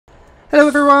Hello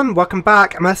everyone, welcome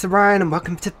back. I'm Ursa and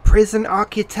welcome to Prison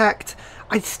Architect.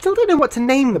 I still don't know what to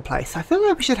name the place. I feel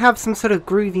like we should have some sort of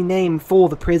groovy name for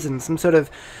the prison, some sort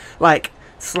of like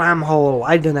slam hole.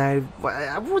 I don't know.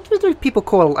 What do people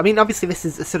call? I mean, obviously this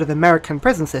is a sort of American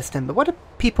prison system, but what do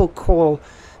people call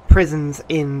prisons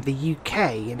in the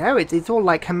UK? You know, it's all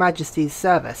like Her Majesty's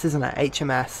Service, isn't it?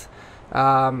 HMS.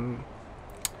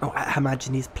 Her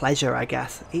Majesty's Pleasure, I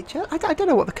guess. I don't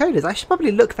know what the code is. I should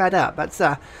probably look that up. That's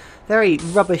a very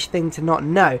rubbish thing to not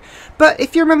know. But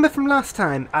if you remember from last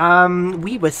time,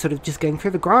 we were sort of just going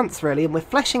through the grants, really, and we're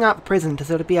fleshing out the prison to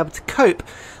sort of be able to cope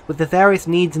with the various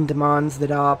needs and demands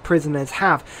that our prisoners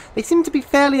have. They seem to be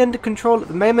fairly under control at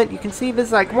the moment. You can see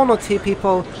there's like one or two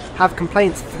people have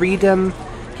complaints. Freedom.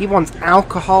 He wants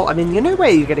alcohol. I mean, no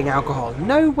way you're getting alcohol.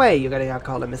 No way you're getting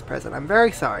alcohol in this prison. I'm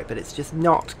very sorry, but it's just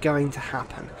not going to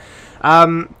happen.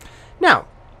 Now,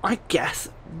 I guess,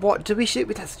 what do we shoot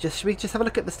with? Should we just have a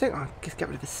look at the thing? Oh, just get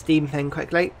rid of the steam thing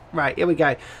quickly. Right, here we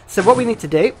go. So what we need to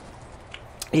do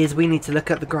is we need to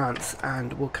look at the grants,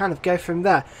 and we'll kind of go from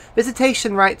there.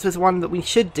 Visitation rights was one that we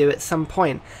should do at some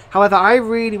point. However, I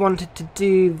really wanted to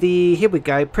do the, here we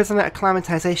go, prisoner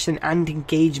acclimatization and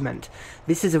engagement.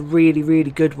 This is a really,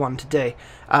 really good one to do.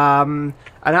 And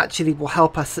actually will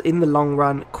help us in the long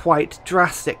run quite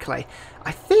drastically.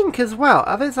 I think as well,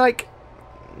 others like,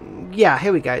 yeah,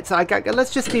 here we go. So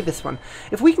let's just do this one.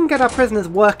 If we can get our prisoners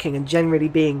working and generally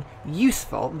being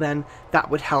useful, then that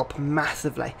would help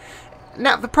massively.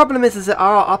 Now, the problem is that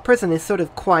our prison is sort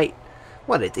of quite,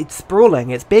 well, it's sprawling,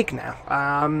 it's big now.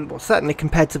 Well, certainly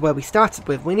compared to where we started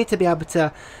with. We need to be able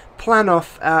to plan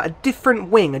off a different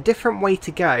wing, a different way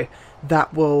to go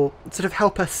that will sort of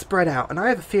help us spread out. And I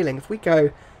have a feeling if we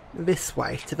go this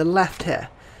way, to the left here,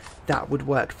 that would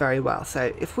work very well.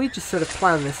 So if we just sort of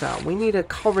plan this out, we need a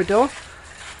corridor,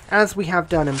 as we have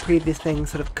done in previous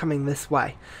things, sort of coming this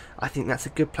way. I think that's a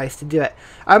good place to do it.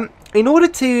 In order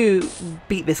to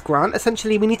beat this grant,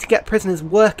 essentially we need to get prisoners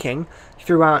working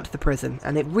throughout the prison,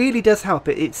 and it really does help.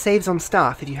 It saves on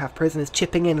staff if you have prisoners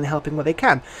chipping in and helping where they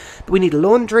can. But we need a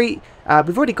laundry,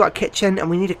 we've already got a kitchen, and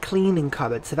we need a cleaning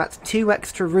cupboard, so that's 2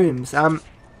 extra rooms. The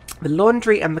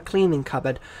laundry and the cleaning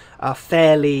cupboard are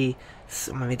fairly,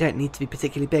 I mean, they don't need to be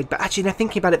particularly big, but actually now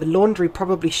thinking about it, the laundry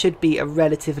probably should be a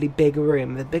relatively big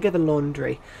room. The bigger the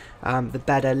laundry, the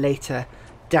better later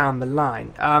down the line.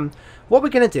 What we're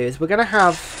going to do is we're going to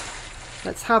have,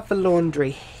 let's have the laundry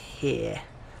here.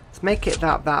 Let's make it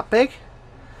that big,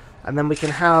 and then we can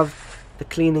have the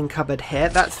cleaning cupboard here.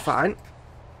 That's fine.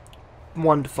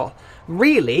 Wonderful.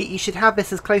 Really, you should have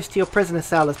this as close to your prisoner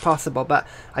cell as possible, but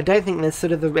I don't think there's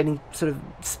sort of any sort of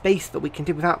space that we can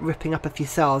do without ripping up a few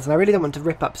cells, and I really don't want to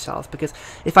rip up cells, because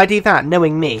if I do that,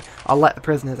 knowing me, I'll let the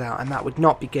prisoners out, and that would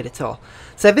not be good at all.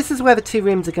 So this is where the 2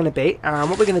 rooms are going to be, and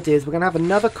what we're going to do is we're going to have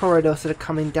another corridor sort of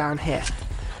coming down here.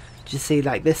 You see,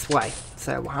 like this way.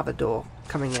 So we'll have a door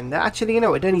coming in there. Actually,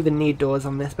 we don't even need doors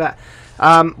on this, but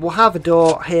we'll have a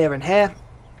door here and here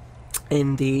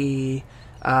in the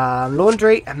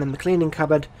laundry, and then the cleaning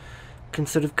cupboard can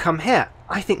sort of come here.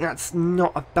 I think that's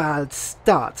not a bad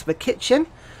start. The kitchen's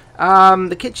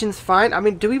fine. I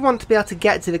mean, do we want to be able to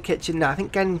get to the kitchen? No, I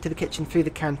think getting to the kitchen through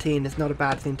the canteen is not a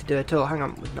bad thing to do at all. Hang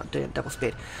on, we're not doing it double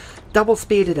speed. Double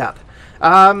speed it up.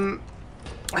 I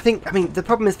mean, the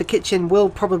problem is the kitchen will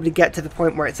probably get to the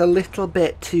point where it's a little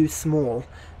bit too small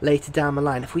later down the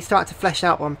line. If we start to flesh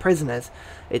out on prisoners,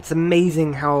 it's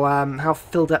amazing how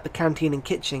filled up the canteen and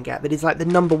kitchen get. That is like the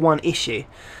 #1 issue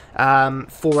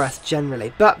for us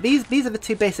generally. But these are the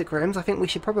 2 basic rooms. I think we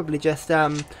should probably just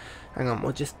hang on,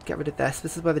 we'll just get rid of this.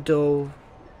 This is where the door,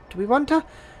 do we want to?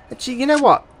 Actually, you know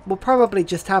what? We'll probably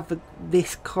just have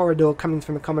this corridor coming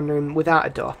from a common room without a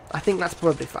door. I think that's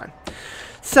probably fine.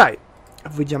 So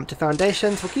if we jump to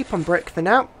foundations, we'll keep on brick for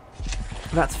now.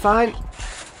 That's fine.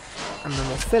 And then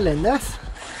we'll fill in this.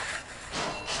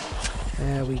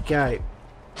 There we go.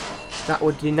 That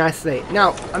would do nicely.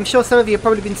 Now, I'm sure some of you have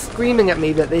probably been screaming at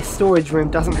me that this storage room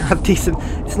doesn't have decent,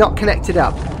 it's not connected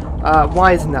up.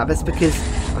 Why isn't that? That's because,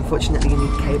 unfortunately, you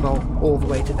need cable all the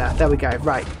way to there. There we go.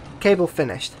 Right. Cable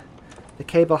finished. The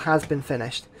cable has been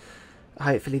finished.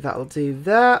 Hopefully that will do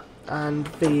that. And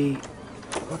the,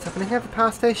 what's happening here? The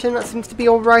power station, that seems to be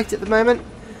alright at the moment.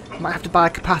 Might have to buy a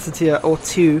capacitor or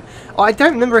 2. Oh, I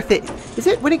don't remember if is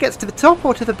it when it gets to the top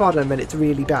or to the bottom and it's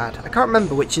really bad. I can't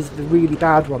remember which is the really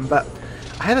bad one, but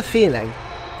I have a feeling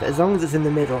that as long as it's in the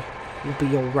middle, we'll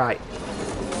be alright.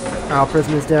 How are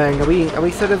prisoners doing? Are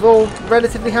we sort of all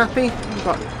relatively happy? We've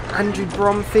got Andrew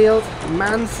Bromfield,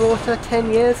 manslaughter,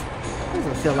 10 years.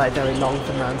 Doesn't feel like very long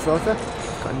for manslaughter.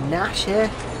 We've got Nash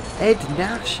here, Ed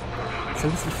Nash.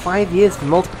 Sentenced to 5 years for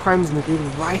multiple crimes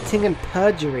including writing and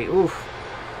perjury. Oof.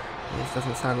 This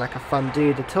doesn't sound like a fun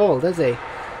dude at all, does he?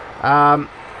 I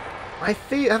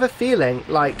have a feeling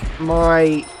like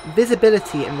my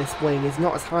visibility in this wing is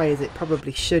not as high as it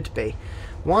probably should be.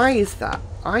 Why is that?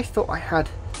 I thought I had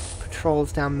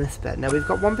patrols down this bit. Now we've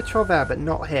got one patrol there, but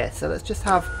not here. So let's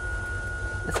have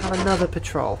another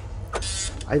patrol.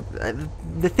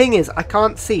 The thing is, I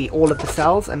can't see all of the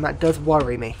cells, and that does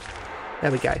worry me.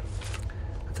 There we go.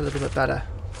 That's a little bit better.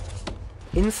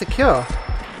 Insecure.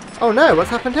 Oh no, what's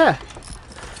happened here?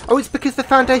 Oh, it's because the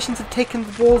foundations have taken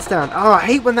the walls down. Oh, I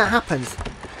hate when that happens.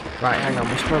 Right, hang on,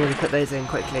 we should probably put those in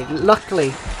quickly.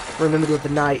 Luckily, we're in the middle of the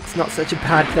night. It's not such a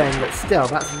bad thing, but still,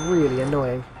 that's really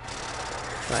annoying.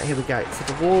 Right, here we go.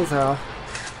 So the walls are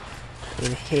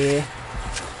in here.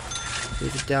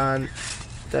 These are done.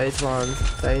 Those ones,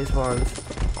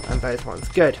 and those ones.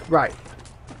 Good, right.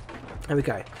 There we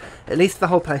go. At least the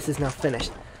whole place is now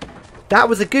finished. That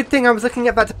was a good thing I was looking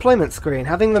at that deployment screen.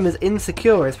 Having them as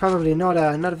insecure is probably not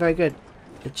a very good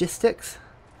logistics.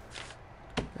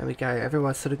 There we go.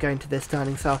 Everyone's sort of going to this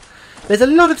dining cell. There's a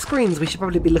lot of screens we should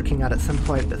probably be looking at some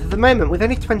point, but for the moment, with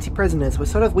only 20 prisoners, we're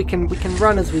sort of we can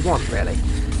run as we want, really.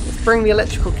 Let's bring the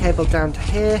electrical cable down to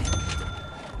here.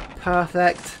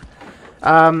 Perfect.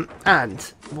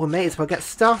 And we may as well get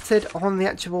started on the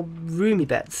actual roomy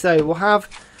bit. So we'll have.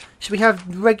 Should we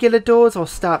have regular doors or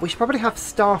staff? We should probably have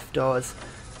staff doors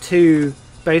to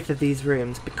both of these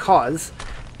rooms, because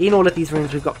in all of these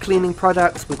rooms we've got cleaning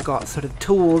products, we've got sort of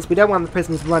tools. We don't want the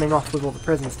prisoners running off with all the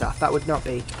prison stuff. That would not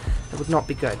be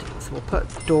good. So we'll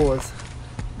put doors,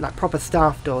 like proper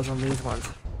staff doors, on these ones.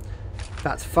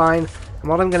 That's fine. And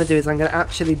what I'm going to do is I'm going to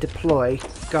actually deploy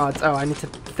guards. Oh, I need to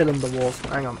fill in the walls.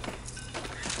 Hang on.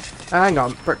 Hang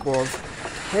on. Brick walls.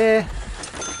 Here.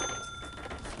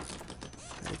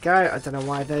 Go. I don't know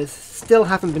why those still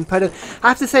haven't been put in. I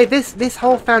have to say, this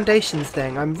whole foundations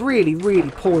thing, I'm really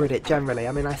poor at it generally.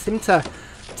 I mean, I seem to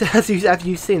as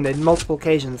you've seen in multiple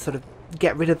occasions, sort of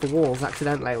get rid of the walls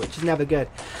accidentally, which is never good.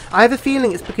 I have a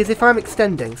feeling it's because if I'm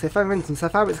extending, so if I, for instance,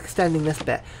 if I was extending this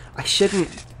bit, I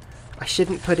shouldn't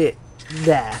put it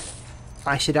there.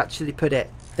 I should actually put it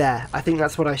there. I think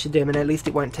that's what I should do, and at least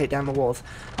it won't take down the walls.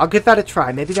 I'll give that a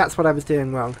try. Maybe that's what I was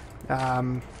doing wrong.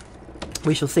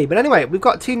 We shall see. But anyway, we've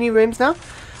got 2 new rooms now,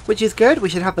 which is good. We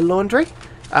should have the laundry.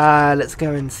 Let's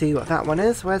go and see what that one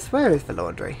is. Where is the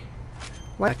laundry?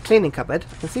 Where? Cleaning cupboard.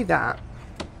 I can see that.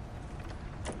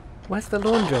 Where's the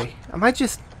laundry? Am I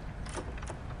just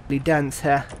really dense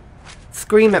here?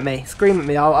 Scream at me. Scream at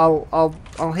me.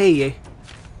 I'll hear you.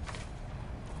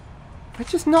 Have I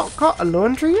just not got a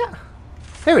laundry yet?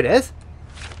 Here it is.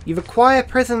 You require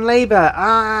prison labour.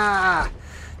 Ah,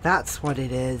 that's what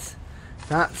it is.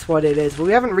 That's what it is. Well,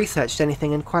 we haven't researched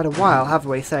anything in quite a while, have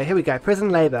we? So here we go. Prison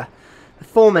labour. The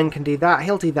foreman can do that.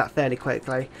 He'll do that fairly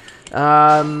quickly.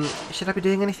 Should I be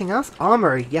doing anything else?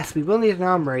 Armoury. Yes, we will need an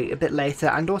armoury a bit later,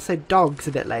 and also dogs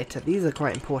a bit later. These are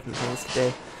quite important things to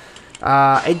do.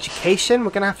 Education.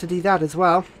 We're going to have to do that as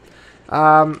well.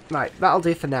 Right, that'll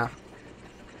do for now.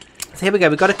 So here we go.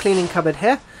 We've got a cleaning cupboard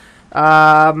here.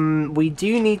 We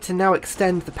do need to now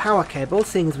extend the power cable,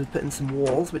 seeing as we've put in some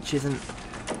walls, which isn't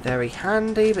very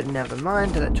handy, but never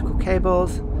mind. Electrical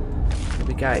cables. Here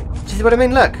we go. Do you see what I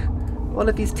mean? Look. All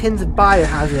of these tins of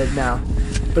biohazard now.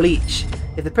 Bleach.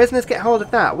 If the prisoners get hold of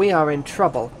that, we are in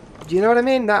trouble. Do you know what I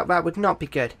mean? That would not be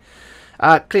good.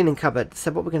 Cleaning cupboard.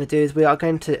 So what we're going to do is we are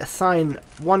going to assign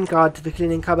 1 guard to the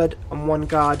cleaning cupboard and 1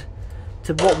 guard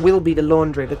to what will be the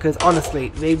laundry, because honestly,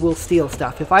 they will steal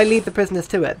stuff. If I leave the prisoners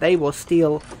to it, they will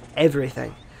steal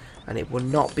everything. And it will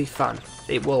not be fun.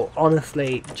 It will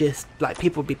honestly just, like,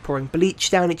 people will be pouring bleach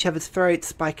down each other's throats,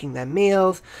 spiking their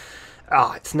meals.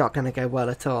 Oh, it's not going to go well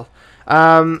at all.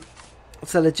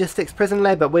 So logistics, prison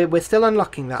labour, we're still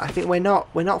unlocking that. I think we're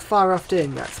not far off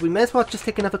doing that. So we may as well just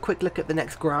take another quick look at the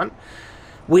next grant,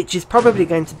 which is probably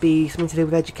going to be something to do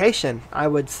with education, I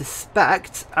would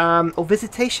suspect. Or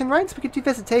visitation rights? We could do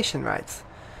visitation rights.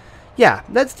 Yeah,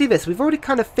 let's do this. We've already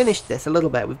kind of finished this a little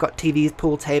bit. We've got TVs,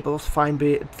 pool tables, phone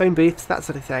booths, that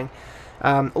sort of thing,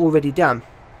 already done.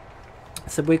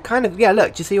 So we're kind of, yeah,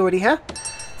 look, do you see already here?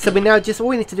 So we now just, all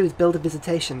we need to do is build a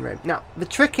visitation room. Now, the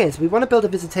trick is, we want to build a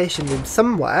visitation room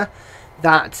somewhere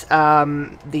that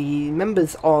the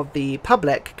members of the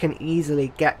public can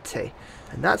easily get to.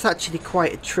 And that's actually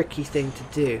quite a tricky thing to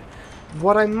do.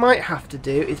 What I might have to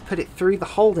do is put it through the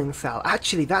holding cell.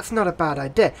 Actually, that's not a bad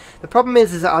idea. The problem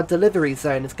is that our delivery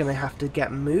zone is going to have to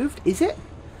get moved. Is it?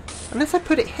 Unless I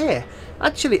put it here.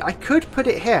 Actually, I could put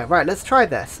it here. Right, let's try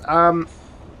this.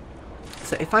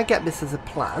 So if I get this as a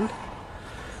plan,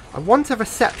 I want a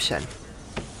reception.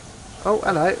 Oh,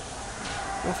 hello.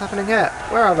 What's happening here?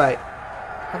 Where are they?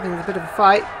 Having a bit of a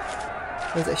fight.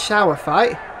 Is it a shower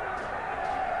fight?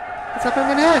 What's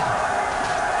happening in here?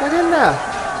 Get in there.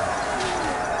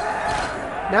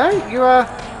 No? You are...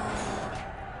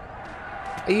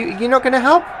 You're not going to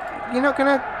help? You're not going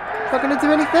to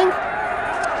do anything?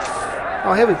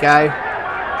 Oh, here we go.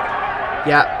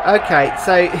 Yeah, okay.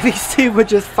 So these two were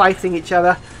just fighting each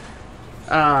other.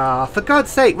 Ah, for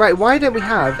God's sake. Right, why don't we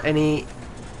have any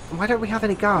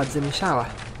guards in the shower?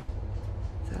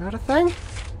 Is that not a thing?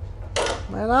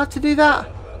 Am I allowed to do that?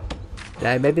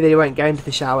 No, maybe they won't go into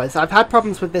the showers. I've had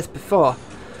problems with this before.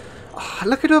 Oh,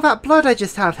 look at all that blood I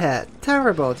just have here.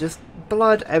 Terrible. Just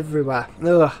blood everywhere.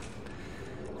 Ugh.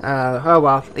 Oh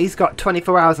well. He's got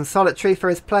 24 hours in solitary for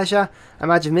his pleasure. I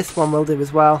imagine this one will do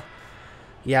as well.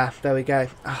 Yeah, there we go.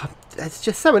 Oh, it's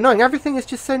just so annoying. Everything is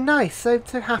just so nice, so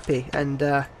happy, and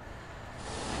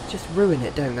just ruin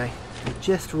it, don't they? They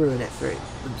just ruin it for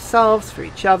themselves, for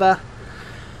each other.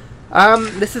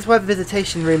 This is where the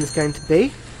visitation room is going to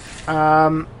be.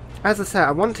 As I said,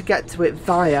 I want to get to it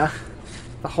via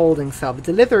the holding cell. The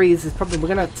deliveries is probably...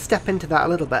 We're going to step into that a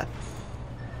little bit.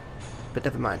 But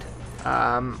never mind.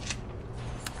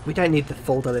 We don't need the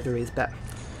full deliveries, but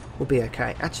we'll be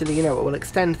okay. Actually, you know what? We'll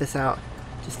extend this out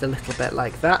just a little bit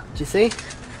like that. Do you see?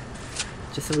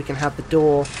 Just so we can have the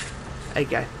door... There you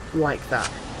go. Like that.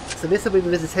 So this will be the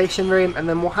visitation room, and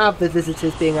then we'll have the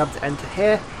visitors being able to enter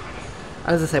here.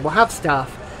 As I say, we'll have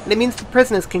staff. And it means the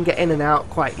prisoners can get in and out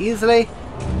quite easily.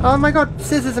 Oh my god,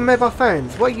 scissors and mobile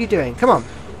phones. What are you doing? Come on.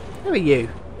 Who are you?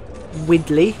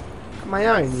 Widley. My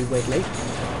own, you Widley.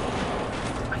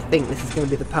 I think this is going to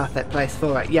be the perfect place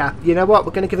for it. Yeah, you know what?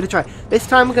 We're going to give it a try. This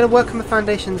time we're going to work on the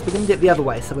foundations. We're going to do it the other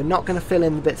way. So we're not going to fill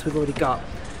in the bits we've already got.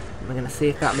 And we're going to see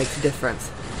if that makes a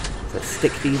difference. So let's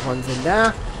stick these ones in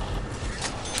there.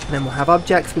 And then we'll have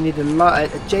objects. We need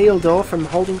a jail door from the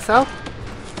holding cell.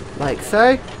 Like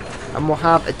so. And we'll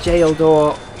have a jail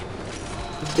door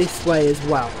this way as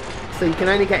well. So you can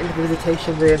only get into the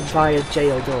visitation room via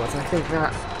jail doors. I think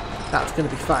that's going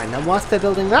to be fine. Now whilst they're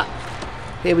building that,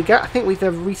 here we go. I think we've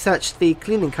researched the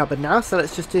cleaning cupboard now, so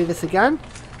let's just do this again.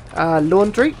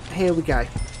 Laundry, here we go.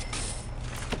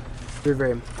 The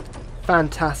room.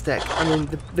 Fantastic. I mean,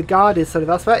 the guard is sort of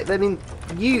elsewhere. I mean,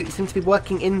 you seem to be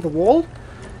working in the wall,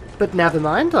 but never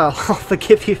mind. I'll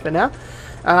forgive you for now.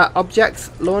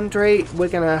 Objects, laundry, we're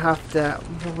going to have to...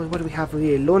 What do we have with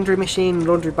you? Laundry machine,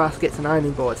 laundry baskets and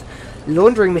ironing boards.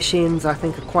 Laundering machines, I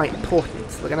think, are quite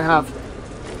important. So we're going to have...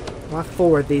 We'll have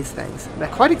 4 of these things. They're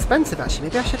quite expensive, actually.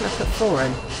 Maybe I shouldn't have put 4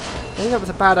 in. I think that was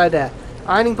a bad idea.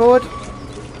 Ironing board,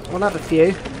 we'll have a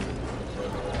few.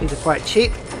 These are quite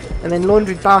cheap. And then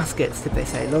laundry baskets, did they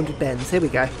say? Laundry bins. Here we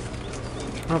go.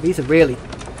 Oh, these are really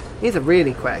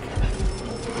quick.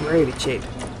 Really cheap.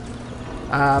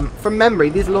 From memory,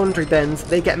 these laundry bins,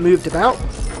 they get moved about,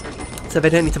 so they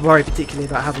don't need to worry particularly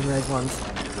about having those ones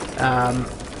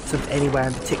sort of anywhere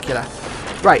in particular.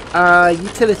 Right,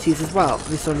 utilities as well.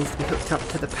 This one needs to be hooked up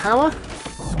to the power,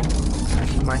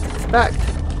 as you might expect.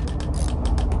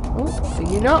 Oh, do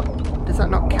you not? Does that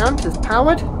not count as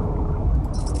powered?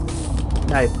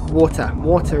 No, water.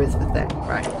 Water is the thing.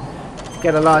 Right, let's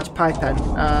get a large pipe in.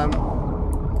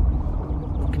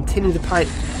 We'll continue the pipe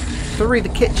through the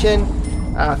kitchen.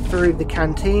 Through the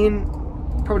canteen.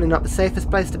 Probably not the safest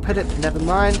place to put it, but never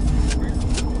mind.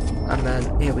 And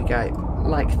then, here we go.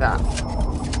 Like that.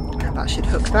 And that should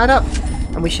hook that up.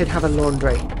 And we should have a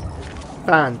laundry.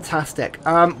 Fantastic.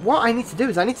 What I need to do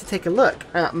is I need to take a look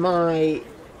at my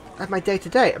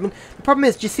day-to-day. I mean, the problem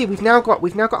is, do you see, we've now got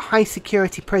high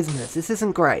security prisoners. This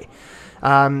isn't great.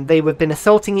 They've been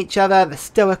assaulting each other. They're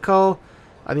stoical.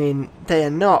 I mean,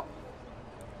 they're not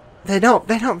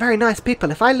very nice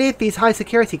people. If I leave these high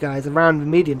security guys around the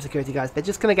medium security guys, they're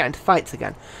just going to get into fights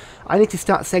again. I need to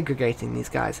start segregating these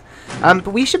guys. But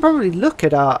we should probably look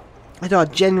at our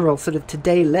general sort of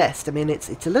today list. I mean, it's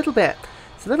a little bit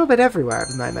everywhere at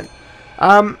the moment.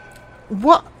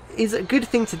 What is a good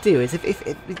thing to do is if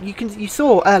you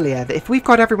saw earlier that if we've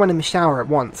got everyone in the shower at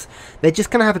once, they're just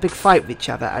going to have a big fight with each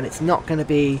other, and it's not going to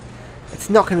be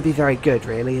very good,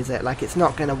 really, is it? Like, it's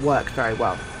not going to work very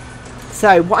well.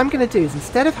 So what I'm going to do is,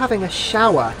 instead of having a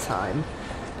shower time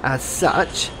as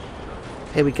such,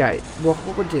 here we go. What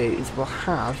we'll do is we'll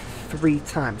have 3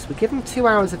 times. We give them 2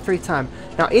 hours of free time.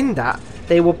 Now in that,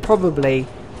 they will probably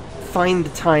find the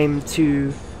time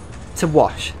to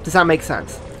wash. Does that make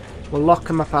sense? We'll lock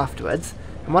them up afterwards.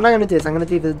 And what I'm going to do is I'm going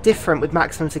to do the different with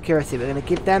maximum security. We're going to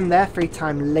give them their free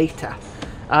time later.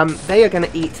 They are going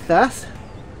to eat first.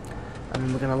 And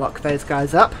then we're going to lock those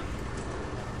guys up.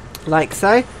 Like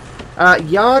so.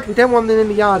 Yard, we don't want them in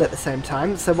the yard at the same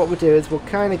time, so what we'll do is we'll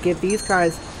kind of give these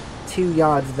guys 2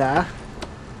 yards there.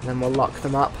 And then we'll lock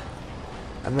them up.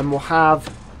 And then we'll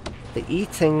have the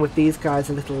eating with these guys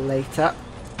a little later.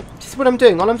 Just what I'm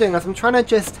doing. All I'm doing is I'm trying to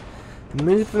just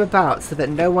move them about so that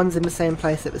no one's in the same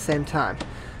place at the same time.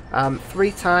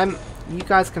 Free time. You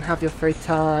guys can have your free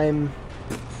time.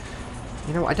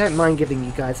 You know what? I don't mind giving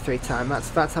you guys free time.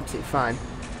 That's absolutely fine.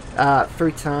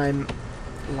 Free time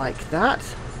like that.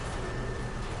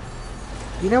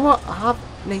 You know what?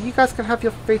 No, you guys can have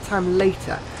your free time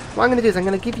later. What I'm going to do is I'm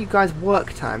going to give you guys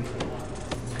work time.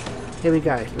 Here we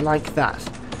go, like that.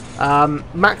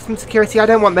 Maximum security. I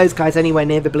don't want those guys anywhere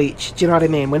near the bleach. Do you know what I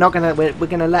mean? We're not gonna. We're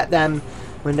gonna let them.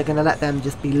 We're gonna let them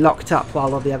just be locked up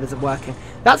while all the others are working.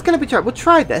 That's gonna be true. We'll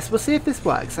try this. We'll see if this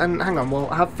works. And hang on, we'll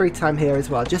have free time here as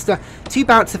well. Just 2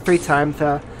 bouts of free time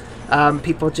for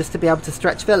people just to be able to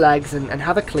stretch their legs and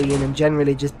have a clean and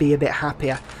generally just be a bit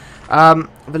happier.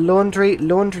 The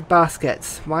laundry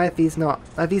baskets. Why are these not?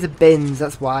 These are bins.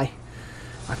 That's why.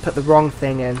 I put the wrong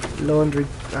thing in. Laundry.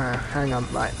 Hang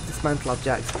on. Right. Dismantle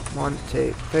objects. 1,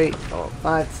 2, 3, 4,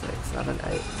 5, 6, 7,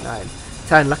 8, 9,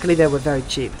 10. Luckily they were very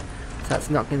cheap. So that's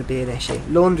not going to be an issue.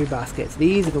 Laundry baskets.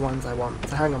 These are the ones I want.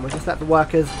 So hang on. We'll just let the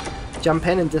workers jump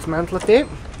in and dismantle a few.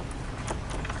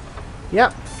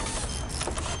 Yep.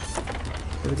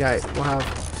 Here we go. We'll have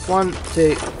 1,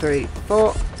 2, 3,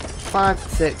 4, 5,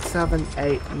 6, 7,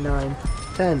 8, 9,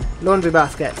 10. Laundry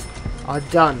baskets are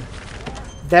done.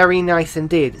 Very nice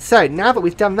indeed. So now that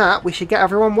we've done that, we should get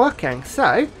everyone working.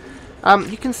 So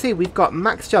you can see we've got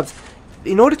max jobs.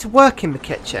 In order to work in the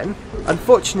kitchen,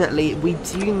 unfortunately, we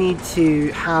do need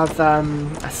to have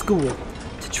a school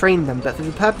to train them. But for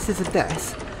the purposes of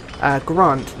this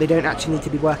grant, they don't actually need to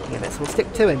be working in it. So we'll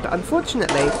stick to it. But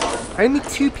unfortunately, only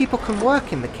 2 people can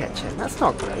work in the kitchen. That's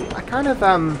not great. I kind of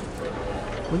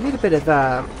we need a bit of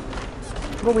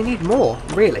well, we need more,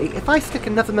 really. If I stick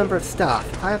another member of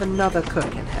staff, if I have another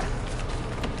cook in here,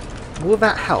 will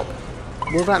that help?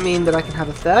 Will that mean that I can have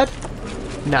a 3rd?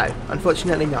 No,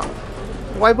 unfortunately not.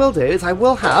 What I will do is I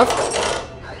will have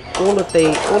all of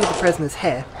the prisoners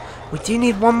here. We do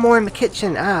need 1 more in the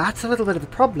kitchen. That's a little bit of a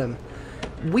problem.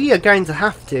 We are going to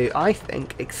have to, I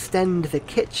think, extend the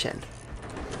kitchen.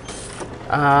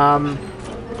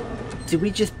 Do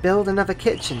we just build another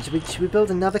kitchen? Should we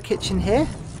build another kitchen here?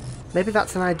 Maybe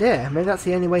that's an idea. Maybe that's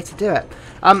the only way to do it.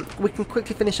 We can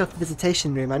quickly finish off the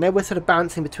visitation room. I know we're sort of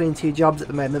bouncing between 2 jobs at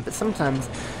the moment, but sometimes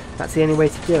that's the only way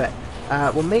to do it.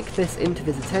 We'll make this into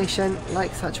visitation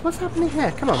like such. What's happening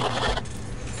here? Come on.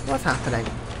 What's happening?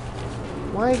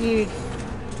 Why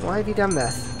have you done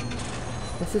this?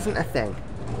 This isn't a thing.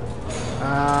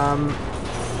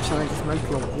 Shall I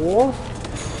dismantle a wall?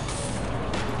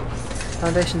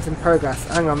 Foundations in progress.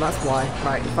 Hang on, that's why.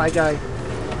 Right, if I go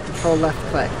control left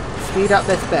click. Speed up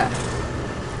this bit.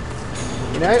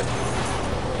 You know?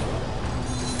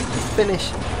 Just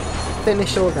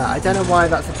finish all that. I don't know why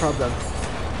that's a problem.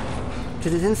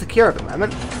 Because it's insecure at the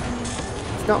moment.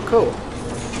 It's not cool.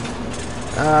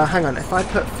 Hang on, if I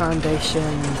put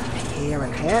foundations here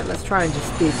and here, let's try and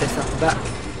just speed this up a bit.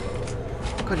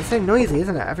 God, it's so noisy,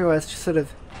 isn't it? Everywhere's just sort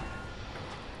of...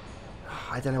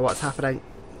 I don't know what's happening.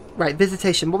 Right,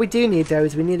 visitation. What we do need, though,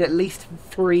 is we need at least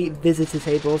 3 visitor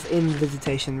tables in the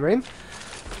visitation room.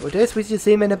 What we'll do is we just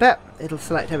zoom in a bit. It'll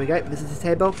select, here we go, visitor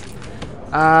table.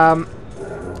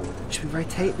 Should we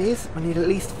rotate these? We need at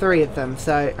least 3 of them.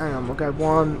 So, hang on, we'll go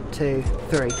 1, 2,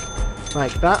 3.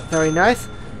 Like that, very nice.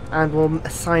 And we'll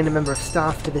assign a member of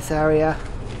staff to this area.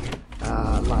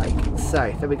 Like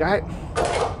so. There we go.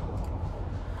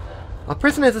 Our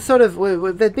prisoners are sort of,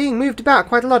 they're being moved about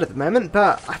quite a lot at the moment,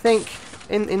 but I think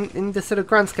in the sort of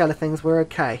grand scale of things, we're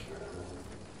okay.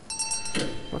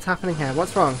 What's happening here?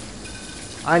 What's wrong?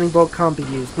 Ironing board can't be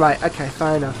used. Right, okay,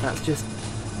 fair enough. That's just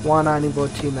 1 ironing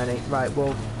board too many. Right,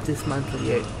 we'll dismantle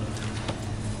you.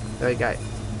 There we go.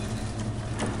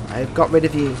 I've got rid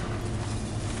of you.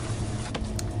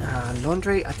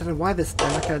 Laundry. I don't know why there's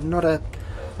like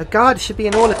a guard should be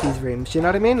in all of these rooms. Do you know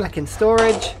what I mean? Like in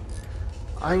storage.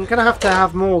 I'm gonna have to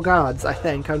have more guards, I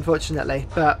think, unfortunately,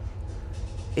 but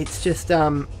it's just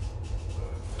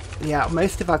yeah,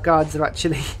 most of our guards are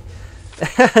actually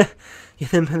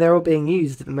they're all being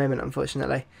used at the moment,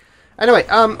 unfortunately. Anyway,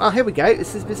 oh, here we go.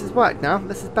 This is work now.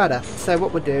 This is better. So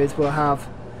what we'll do is we'll have,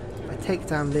 if I take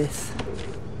down this.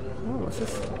 Oh, what's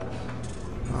this?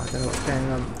 Oh, I don't know what's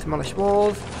going on. Demolish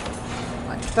walls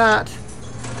like that.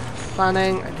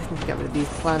 Planning. I just need to get rid of these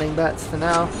planning bits for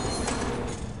now.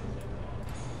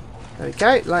 There we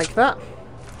go, like that.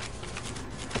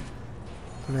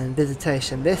 And then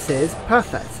visitation. This is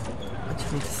perfect. I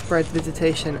just need to spread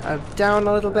visitation down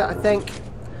a little bit, I think.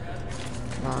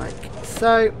 Like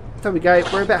so. There we go.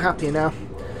 We're a bit happier now.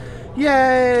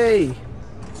 Yay!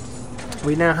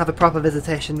 We now have a proper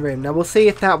visitation room. Now we'll see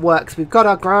if that works. We've got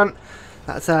our grant.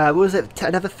 That's what was it?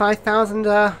 Another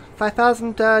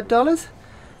 $5,000.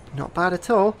 Not bad at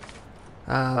all.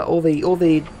 All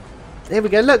the. Here we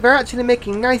go. Look, they're actually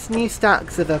making nice new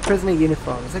stacks of prisoner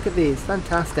uniforms. Look at these,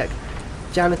 fantastic.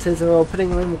 Janitors are all putting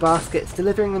them in the baskets,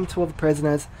 delivering them to all the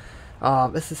prisoners.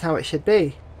 This is how it should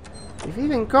be. We've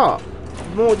even got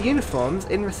more uniforms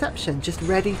in reception, just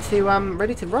ready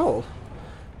to roll.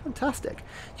 Fantastic.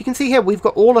 You can see here we've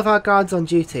got all of our guards on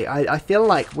duty. I feel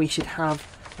like we should have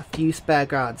a few spare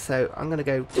guards, so I'm going to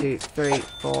go 2, 3,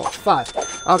 4,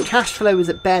 5. Our cash flow is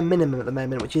at bare minimum at the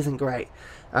moment, which isn't great.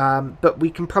 But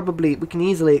we can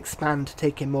easily expand to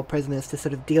take in more prisoners to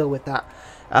sort of deal with that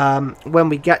when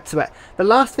we get to it. The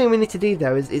last thing we need to do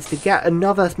though is to get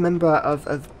another member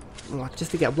well,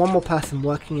 just to get one more person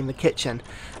working in the kitchen.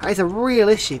 That is a real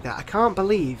issue. That I can't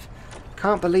believe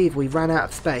we ran out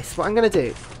of space. What I'm going to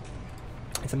do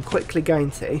is I'm quickly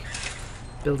going to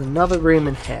build another room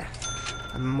in here,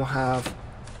 and we'll have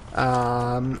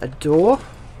a door.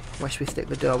 Where should we stick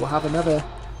the door? We'll have another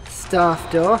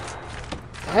staff door.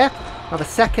 Here, we'll have a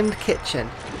second kitchen.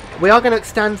 We are going to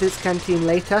extend this canteen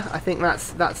later. I think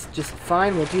that's just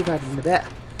fine. We'll do that in a bit.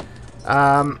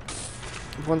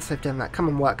 Once I've done that, come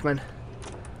on, workman,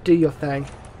 do your thing.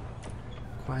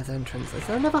 Requires entrance. Is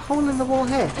there another hole in the wall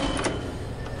here?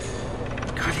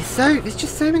 God, there's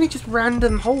just so many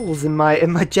random holes in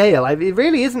my jail. It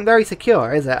really isn't very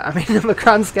secure, is it? I mean, on the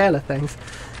grand scale of things,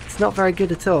 it's not very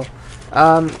good at all.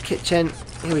 Kitchen.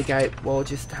 Here we go. We'll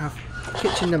just have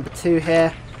kitchen number 2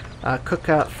 here.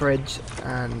 Cooker, fridge,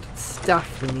 and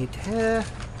stuff we need here.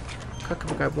 Cooker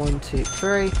will go 1, 2,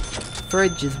 3.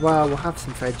 Fridge as well. We'll have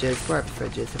some fridges. Where are the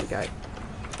fridges? Here we go.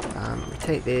 We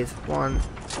take these 1,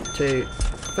 2,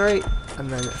 3, and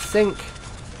then a sink.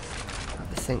 Have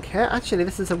the sink here. Actually,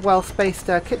 this is a well-spaced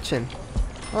kitchen.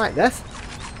 I like this.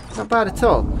 Not bad at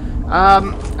all.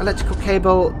 Electrical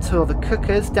cable to all the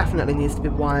cookers definitely needs to be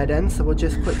wired in, so we'll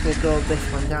just quickly build this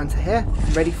one down to here.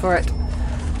 Ready for it.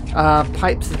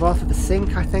 Pipes as well for the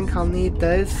sink. I think I'll need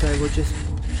those, so we'll just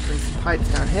bring some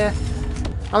pipes down here.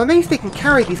 I'm amazed they can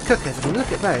carry these cookers. I mean, look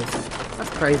at those. That's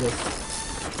crazy.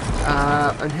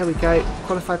 And here we go.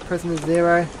 Qualified prisoners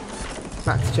 0.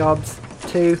 Max jobs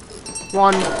 2.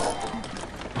 1.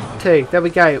 2. There we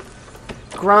go.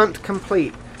 Grant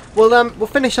complete. We'll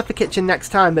finish up the kitchen next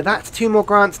time, but that's 2 more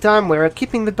grants done. We're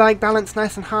keeping the bank balance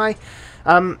nice and high.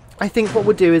 I think what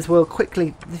we'll do is we'll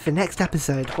quickly, for next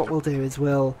episode, what we'll do is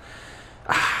we'll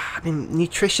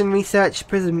nutrition research,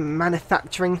 prison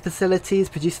manufacturing facilities,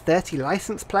 produce 30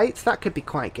 license plates. That could be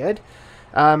quite good.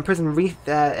 Prison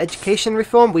education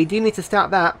reform, we do need to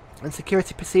start that. And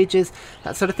security procedures,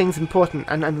 that sort of thing's important.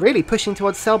 And really pushing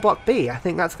towards cell block B. I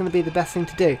think that's going to be the best thing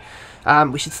to do.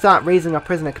 We should start raising our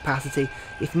prisoner capacity,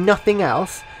 if nothing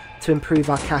else, to improve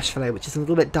our cash flow, which is a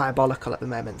little bit diabolical at the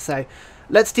moment. So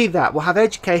let's do that. We'll have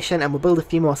education and we'll build a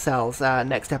few more cells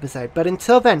next episode. But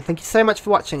until then, thank you so much for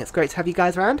watching. It's great to have you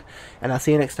guys around, and I'll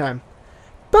see you next time.